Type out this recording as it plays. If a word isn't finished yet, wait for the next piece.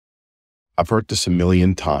I've heard this a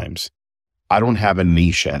million times. I don't have a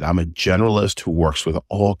niche yet. I'm a generalist who works with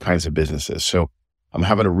all kinds of businesses. So I'm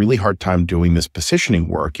having a really hard time doing this positioning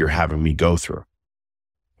work you're having me go through.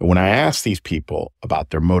 And when I ask these people about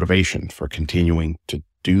their motivation for continuing to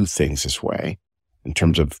do things this way, in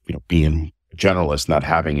terms of being a generalist, not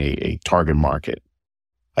having a target market,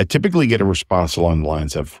 I typically get a response along the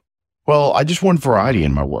lines of, well, I just want variety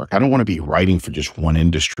in my work. I don't want to be writing for just one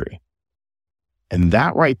industry. And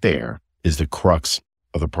that right there is the crux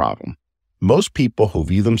of the problem. Most people who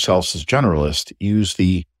view themselves as generalists use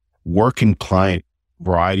the work and client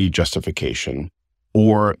variety justification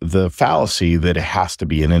or the fallacy that it has to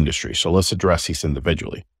be an industry. So let's address these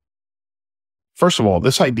individually. First of all,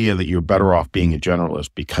 this idea that you're better off being a generalist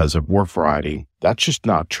because of work variety, that's just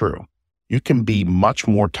not true. You can be much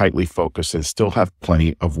more tightly focused and still have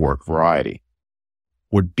plenty of work variety.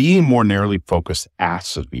 What being more narrowly focused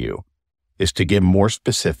asks of you is to get more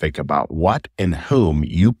specific about what and whom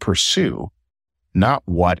you pursue, not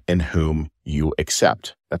what and whom you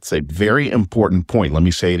accept. That's a very important point. Let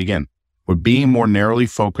me say it again. What being more narrowly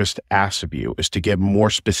focused asks of you is to get more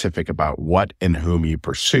specific about what and whom you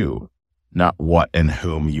pursue, not what and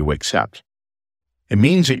whom you accept. It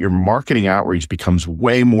means that your marketing outreach becomes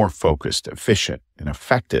way more focused, efficient, and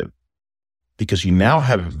effective because you now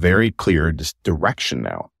have a very clear direction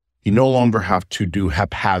now. You no longer have to do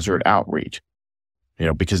haphazard outreach,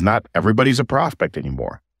 because not everybody's a prospect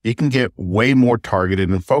anymore. You can get way more targeted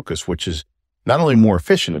and focused, which is not only more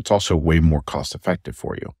efficient, it's also way more cost effective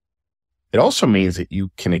for you. It also means that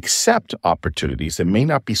you can accept opportunities that may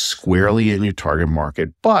not be squarely in your target market,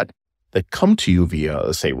 but that come to you via,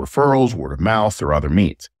 let's say, referrals, word of mouth, or other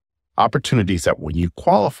means. Opportunities that when you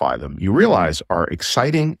qualify them, you realize are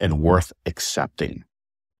exciting and worth accepting.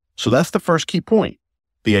 So that's the first key point.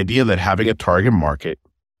 The idea that having a target market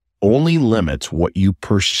only limits what you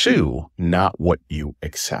pursue, not what you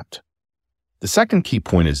accept. The second key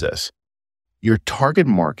point is this. Your target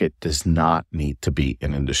market does not need to be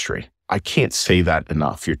an industry. I can't say that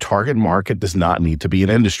enough. Your target market does not need to be an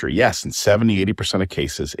industry. Yes, in 70, 80% of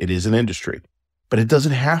cases, it is an industry, but it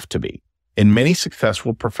doesn't have to be. And many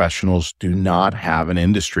successful professionals do not have an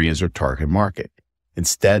industry as their target market.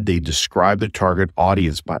 Instead, they describe their target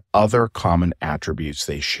audience by other common attributes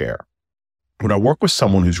they share. When I work with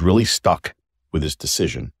someone who's really stuck with this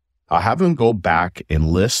decision, I'll have them go back and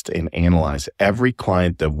list and analyze every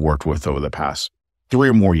client they've worked with over the past 3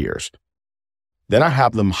 or more years. Then I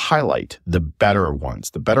have them highlight the better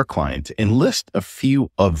ones, the better clients, and list a few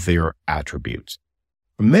of their attributes.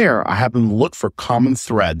 From there, I have them look for common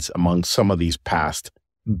threads among some of these past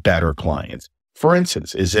better clients. For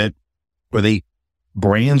instance, were they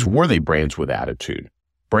brands with attitude?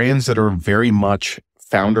 Brands that are very much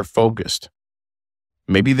founder focused.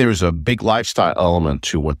 Maybe there's a big lifestyle element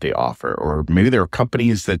to what they offer, or maybe there are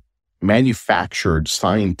companies that manufactured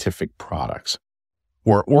scientific products,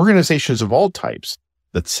 or organizations of all types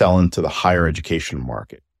that sell into the higher education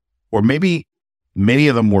market. Or maybe many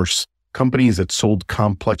of them were companies that sold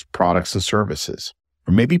complex products and services,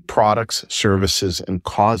 or maybe products, services, and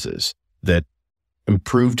causes that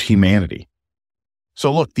improved humanity.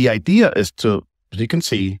 So look, the idea is to, as you can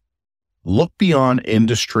see, look beyond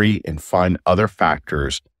industry and find other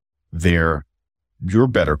factors your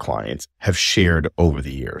better clients have shared over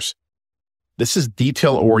the years. This is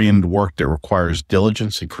detail-oriented work that requires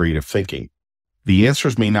diligence and creative thinking. The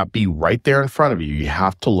answers may not be right there in front of you. You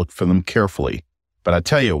have to look for them carefully. But I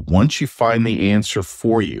tell you, once you find the answer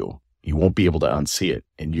for you, you won't be able to unsee it.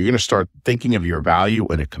 And you're going to start thinking of your value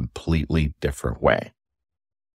in a completely different way.